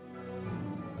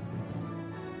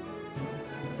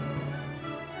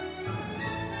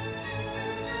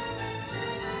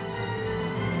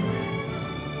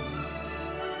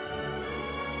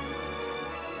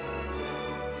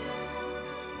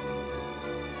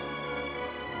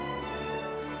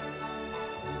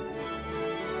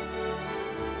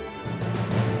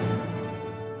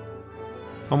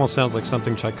 Almost sounds like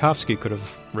something Tchaikovsky could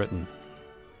have written,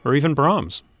 or even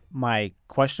Brahms. My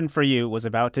question for you was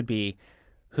about to be,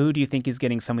 who do you think he's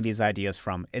getting some of these ideas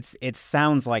from? It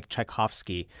sounds like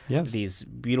Tchaikovsky. Yes. These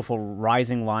beautiful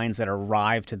rising lines that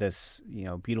arrive to this,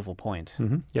 beautiful point.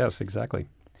 Mm-hmm. Yes, exactly.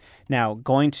 Now,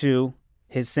 going to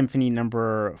his Symphony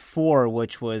Number 4,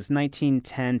 which was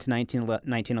 1910 to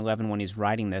 1911 when he's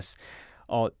writing this,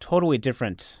 totally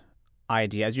different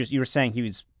idea. As you were saying, he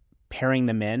was pairing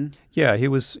them in? Yeah, he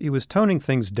was toning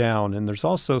things down, and there's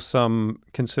also some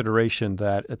consideration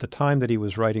that at the time that he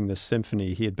was writing this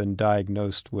symphony, he had been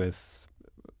diagnosed with,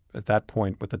 at that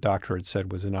point, what the doctor had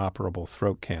said was inoperable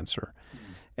throat cancer.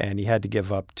 And he had to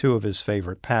give up two of his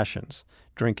favorite passions,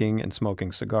 drinking and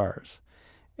smoking cigars.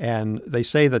 And they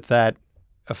say that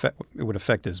it would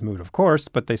affect his mood, of course,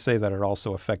 but they say that it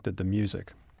also affected the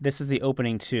music. This is the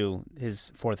opening to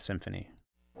his Fourth Symphony.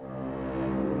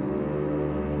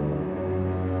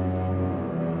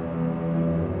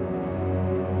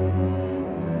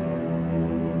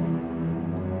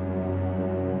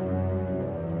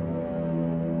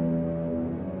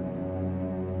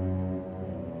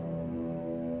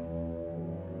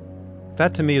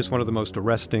 That to me is one of the most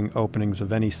arresting openings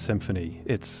of any symphony.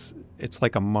 It's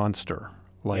like a monster,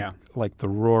 like the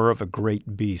roar of a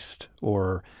great beast,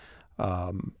 or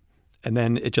and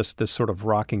then it just this sort of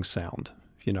rocking sound.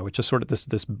 It's just sort of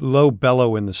this low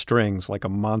bellow in the strings, like a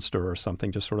monster or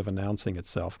something, just sort of announcing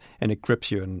itself, and it grips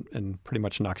you and pretty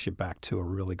much knocks you back to a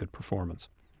really good performance.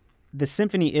 The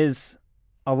symphony is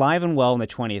alive and well in the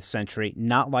 20th century,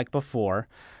 not like before.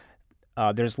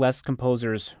 There's less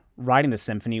composers writing the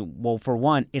symphony. Well, for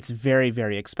one, it's very,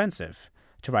 very expensive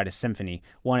to write a symphony.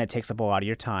 One, it takes up a lot of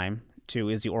your time. Two,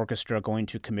 is the orchestra going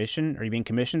to commission? Are you being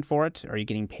commissioned for it? Are you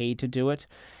getting paid to do it?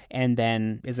 And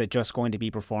then, is it just going to be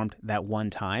performed that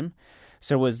one time?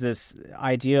 So was this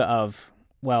idea of,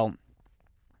 well,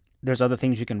 there's other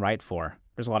things you can write for.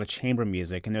 There's a lot of chamber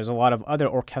music, and there's a lot of other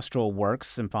orchestral works,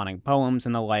 symphonic poems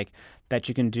and the like, that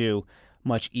you can do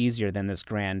much easier than this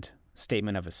grand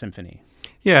statement of a symphony.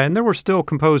 Yeah, and there were still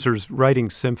composers writing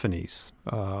symphonies.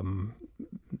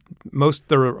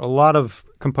 There were a lot of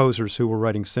composers who were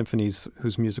writing symphonies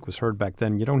whose music was heard back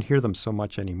then. You don't hear them so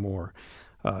much anymore.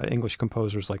 English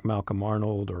composers like Malcolm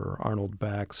Arnold or Arnold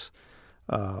Bax.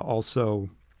 Also,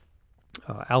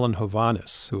 Alan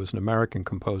Hovhaness, who was an American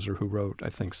composer who wrote, I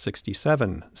think,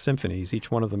 67 symphonies, each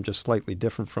one of them just slightly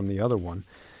different from the other one.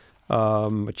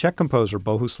 A Czech composer,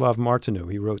 Bohuslav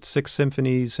Martinu, he wrote 6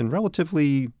 symphonies in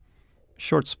relatively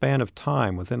short span of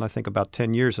time, within, I think, about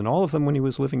 10 years, and all of them when he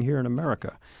was living here in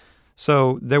America.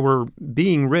 So they were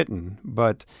being written,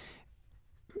 but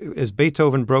as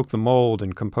Beethoven broke the mold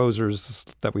and composers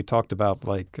that we talked about,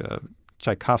 like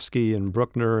Tchaikovsky and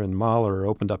Bruckner and Mahler,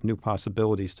 opened up new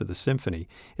possibilities to the symphony,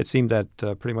 it seemed that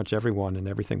pretty much everyone and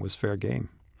everything was fair game.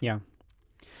 Yeah.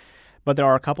 But there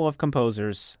are a couple of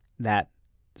composers that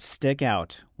stick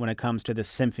out when it comes to the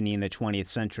symphony in the 20th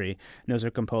century. And those are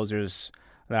composers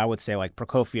that I would say like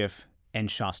Prokofiev and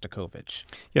Shostakovich.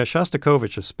 Yeah,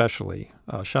 Shostakovich especially.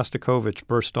 Shostakovich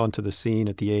burst onto the scene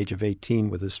at the age of 18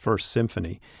 with his first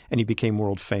symphony, and he became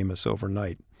world famous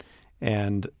overnight.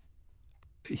 And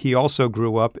he also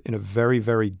grew up in a very,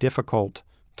 very difficult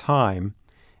time,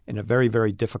 in a very,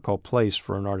 very difficult place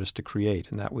for an artist to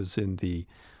create, and that was in the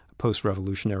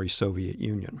post-revolutionary Soviet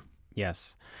Union.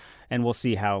 Yes. And we'll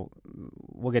see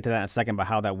we'll get to that in a second, about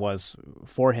how that was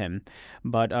for him.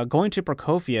 But going to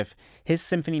Prokofiev, his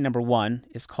Symphony No. 1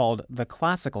 is called the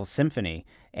Classical Symphony,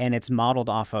 and it's modeled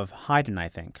off of Haydn, I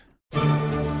think.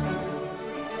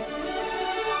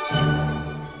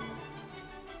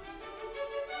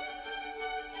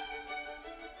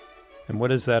 And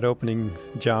what is that opening,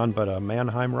 John, but a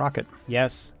Mannheim rocket?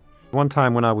 Yes. One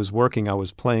time when I was working, I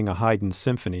was playing a Haydn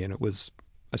symphony, and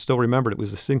I still remembered it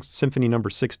was Symphony No.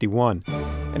 61.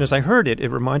 And as I heard it, it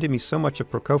reminded me so much of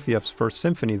Prokofiev's first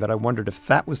symphony that I wondered if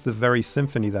that was the very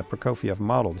symphony that Prokofiev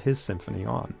modeled his symphony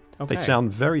on. Okay. They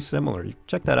sound very similar.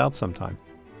 Check that out sometime.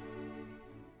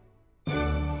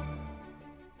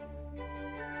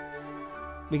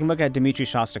 We can look at Dmitri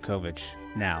Shostakovich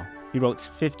now. He wrote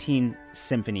 15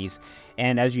 symphonies,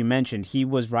 and as you mentioned, he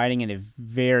was writing in a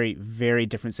very, very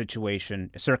different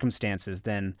circumstances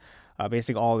than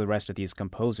basically all the rest of these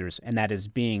composers, and that is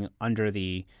being under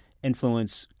the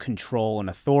influence, control, and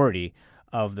authority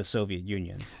of the Soviet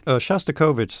Union.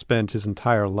 Shostakovich spent his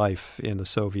entire life in the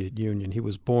Soviet Union. He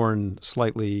was born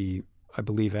slightly, I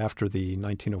believe, after the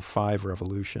 1905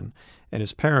 revolution, and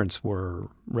his parents were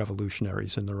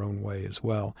revolutionaries in their own way as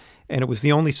well. And it was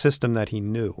the only system that he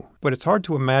knew. But it's hard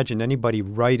to imagine anybody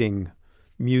writing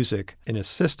music in a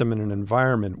system, in an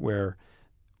environment where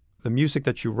the music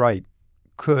that you write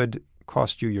could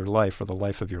cost you your life or the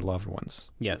life of your loved ones.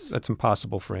 Yes. That's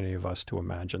impossible for any of us to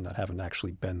imagine that haven't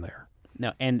actually been there.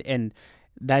 No, and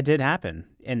that did happen.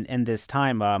 In this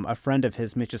time, a friend of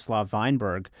his, Mstislav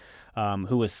Weinberg,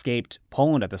 who escaped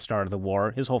Poland at the start of the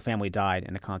war, his whole family died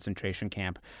in a concentration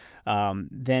camp.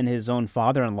 Then his own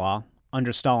father-in-law,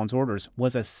 under Stalin's orders,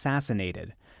 was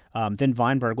assassinated. Then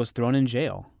Weinberg was thrown in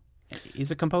jail.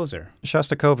 He's a composer.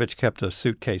 Shostakovich kept a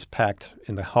suitcase packed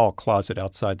in the hall closet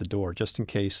outside the door just in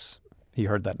case he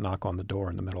heard that knock on the door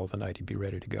in the middle of the night. He'd be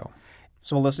ready to go.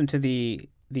 So we'll listen to the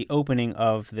opening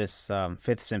of this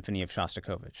Fifth Symphony of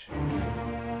Shostakovich.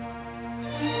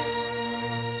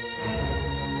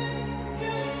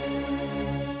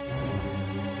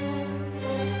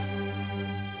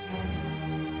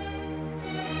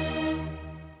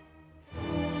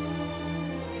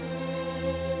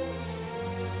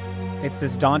 It's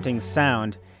this daunting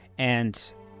sound, and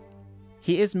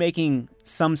he is making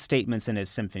some statements in his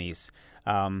symphonies.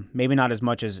 Maybe not as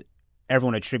much as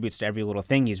everyone attributes to every little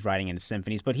thing he's writing in his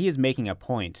symphonies, but he is making a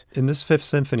point. In this Fifth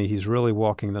Symphony, he's really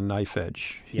walking the knife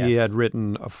edge. Yes. He had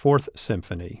written a Fourth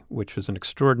Symphony, which was an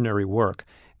extraordinary work,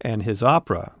 and his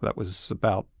opera, that was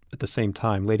about at the same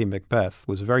time, Lady Macbeth,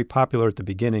 was very popular at the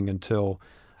beginning until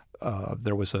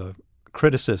there was a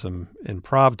criticism in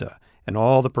Pravda, and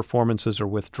all the performances are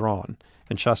withdrawn.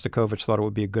 And Shostakovich thought it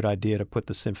would be a good idea to put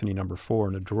the Symphony No. 4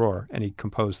 in a drawer, and he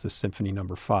composed the Symphony No.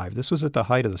 5. This was at the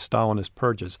height of the Stalinist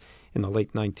purges in the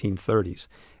late 1930s,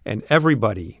 and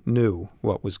everybody knew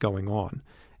what was going on.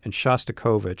 And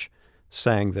Shostakovich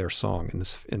sang their song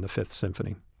in the Fifth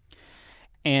Symphony.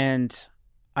 And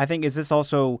I think, is this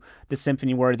also the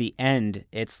symphony where at the end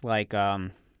it's like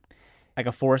a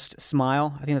forced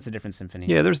smile? I think that's a different symphony.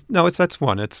 Yeah, that's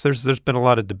one. There's been a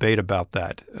lot of debate about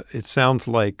that. It sounds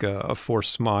like a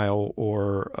forced smile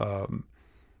or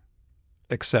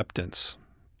acceptance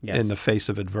in the face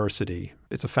of adversity.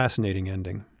 It's a fascinating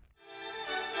ending.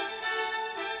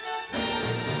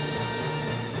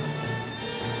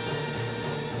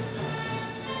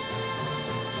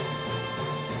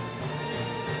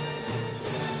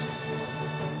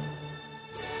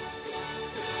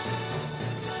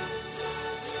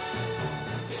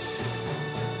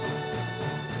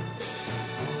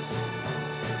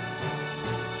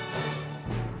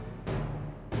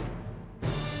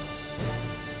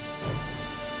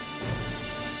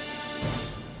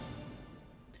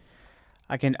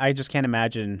 I just can't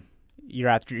imagine you're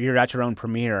at your own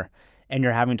premiere and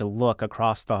you're having to look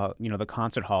across the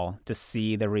concert hall to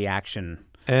see the reaction.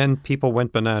 And people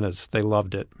went bananas. They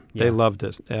loved it. Yeah. They loved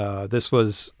it. This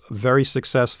was very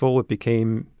successful. It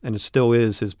became, and it still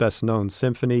is, his best-known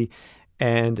symphony.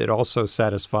 And it also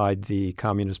satisfied the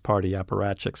Communist Party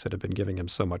apparatchiks that have been giving him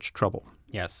so much trouble.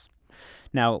 Yes.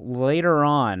 Now, later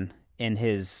on in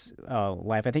his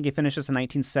life, I think he finished this in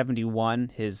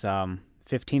 1971, his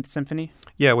 15th Symphony.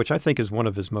 Yeah, which I think is one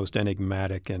of his most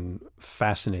enigmatic and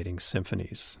fascinating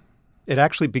symphonies. It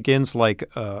actually begins like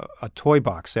a toy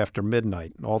box after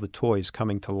midnight, and all the toys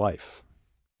coming to life.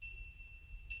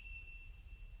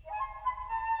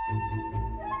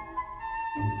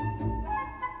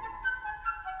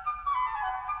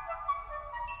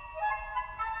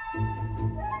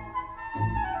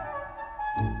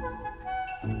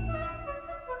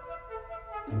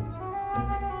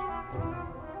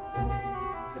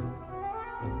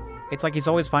 It's like he's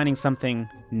always finding something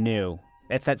new.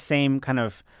 It's that same kind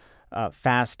of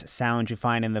fast sound you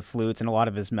find in the flutes and a lot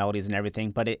of his melodies and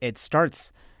everything, but it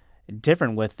starts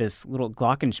different with this little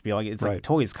glockenspiel. It's right. like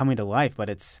toys coming to life, but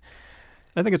it's...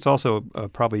 I think it's also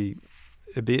probably...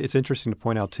 It's interesting to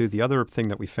point out, too, the other thing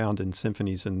that we found in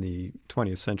symphonies in the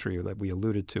 20th century that we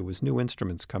alluded to was new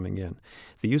instruments coming in.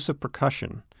 The use of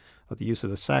percussion, the use of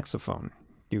the saxophone.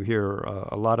 You hear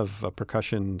a lot of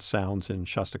percussion sounds in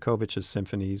Shostakovich's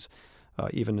symphonies,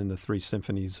 even in the three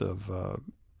symphonies of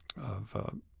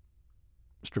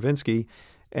Stravinsky,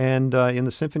 and in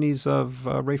the symphonies of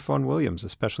Ralph Vaughan Williams,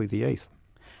 especially the Eighth.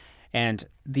 And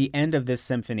the end of this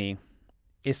symphony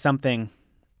is something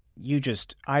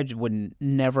I would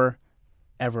never,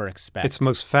 ever expect. It's the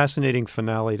most fascinating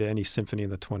finale to any symphony in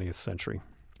the 20th century.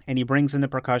 And he brings in the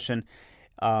percussion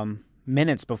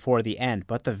minutes before the end,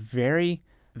 but the very,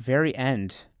 very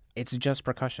end, it's just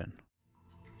percussion.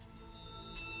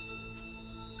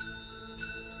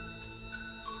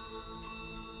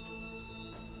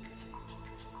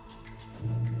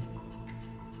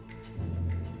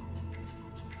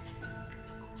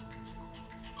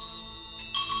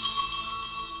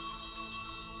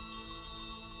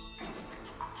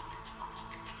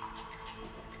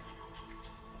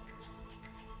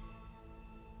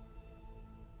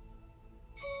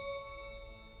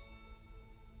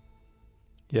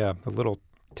 Yeah, a little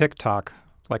tick-tock,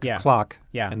 like a clock,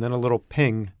 and then a little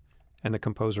ping, and the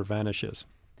composer vanishes.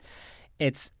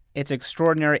 It's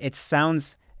extraordinary. It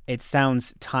sounds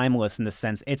timeless in the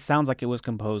sense. It sounds like it was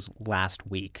composed last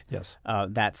week. Yes.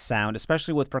 That sound,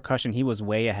 especially with percussion, he was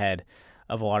way ahead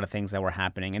of a lot of things that were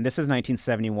happening. And this is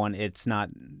 1971. It's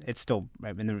still,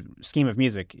 in the scheme of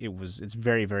music, it's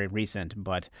very, very recent,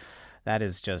 but that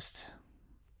is just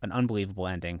an unbelievable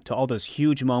ending. To all those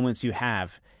huge moments you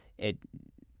have, it,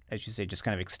 as you say, just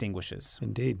kind of extinguishes.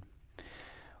 Indeed.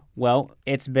 Well,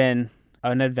 it's been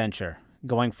an adventure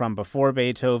going from before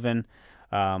Beethoven,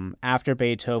 after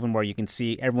Beethoven, where you can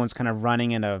see everyone's kind of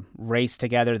running in a race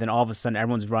together, then all of a sudden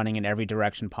everyone's running in every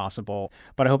direction possible.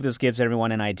 But I hope this gives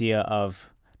everyone an idea of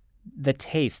the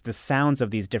taste, the sounds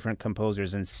of these different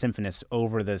composers and symphonists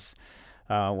over this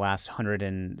last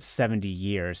 170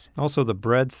 years. Also the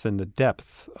breadth and the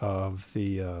depth of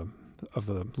the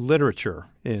literature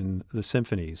in the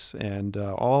symphonies, and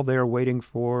all there waiting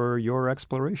for your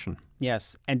exploration.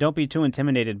 Yes, and don't be too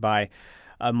intimidated by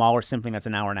a Mahler symphony that's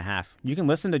an hour and a half. You can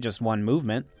listen to just one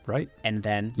movement. Right. And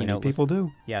then, Many people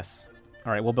do. Yes.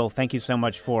 All right. Well, Bill, thank you so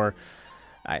much for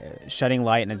shedding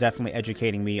light and definitely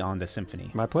educating me on the symphony.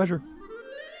 My pleasure.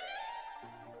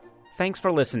 Thanks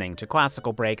for listening to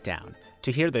Classical Breakdown.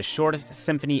 To hear the shortest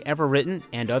symphony ever written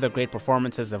and other great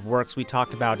performances of works we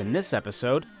talked about in this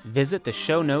episode, visit the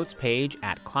show notes page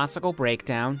at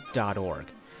classicalbreakdown.org.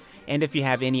 And if you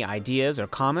have any ideas or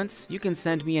comments, you can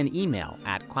send me an email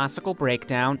at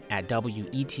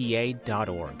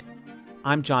classicalbreakdown@weta.org.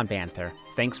 I'm John Banther.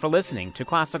 Thanks for listening to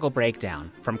Classical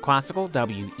Breakdown from Classical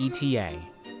WETA.